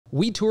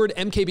we toured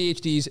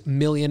MKBHD's $1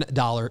 million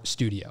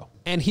studio,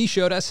 and he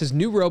showed us his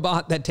new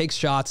robot that takes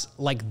shots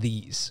like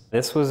these.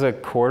 This was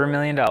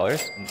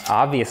 $250,000,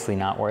 obviously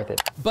not worth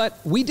it. But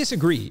we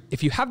disagree.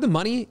 If you have the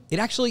money, it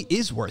actually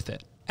is worth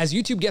it. As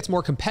YouTube gets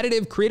more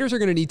competitive, creators are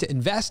going to need to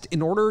invest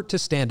in order to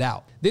stand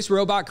out. This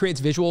robot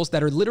creates visuals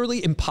that are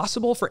literally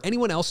impossible for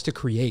anyone else to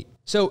create.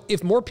 So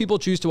if more people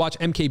choose to watch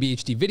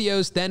MKBHD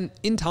videos, then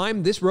in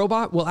time, this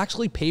robot will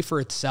actually pay for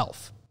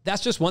itself.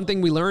 That's just one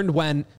thing we learned when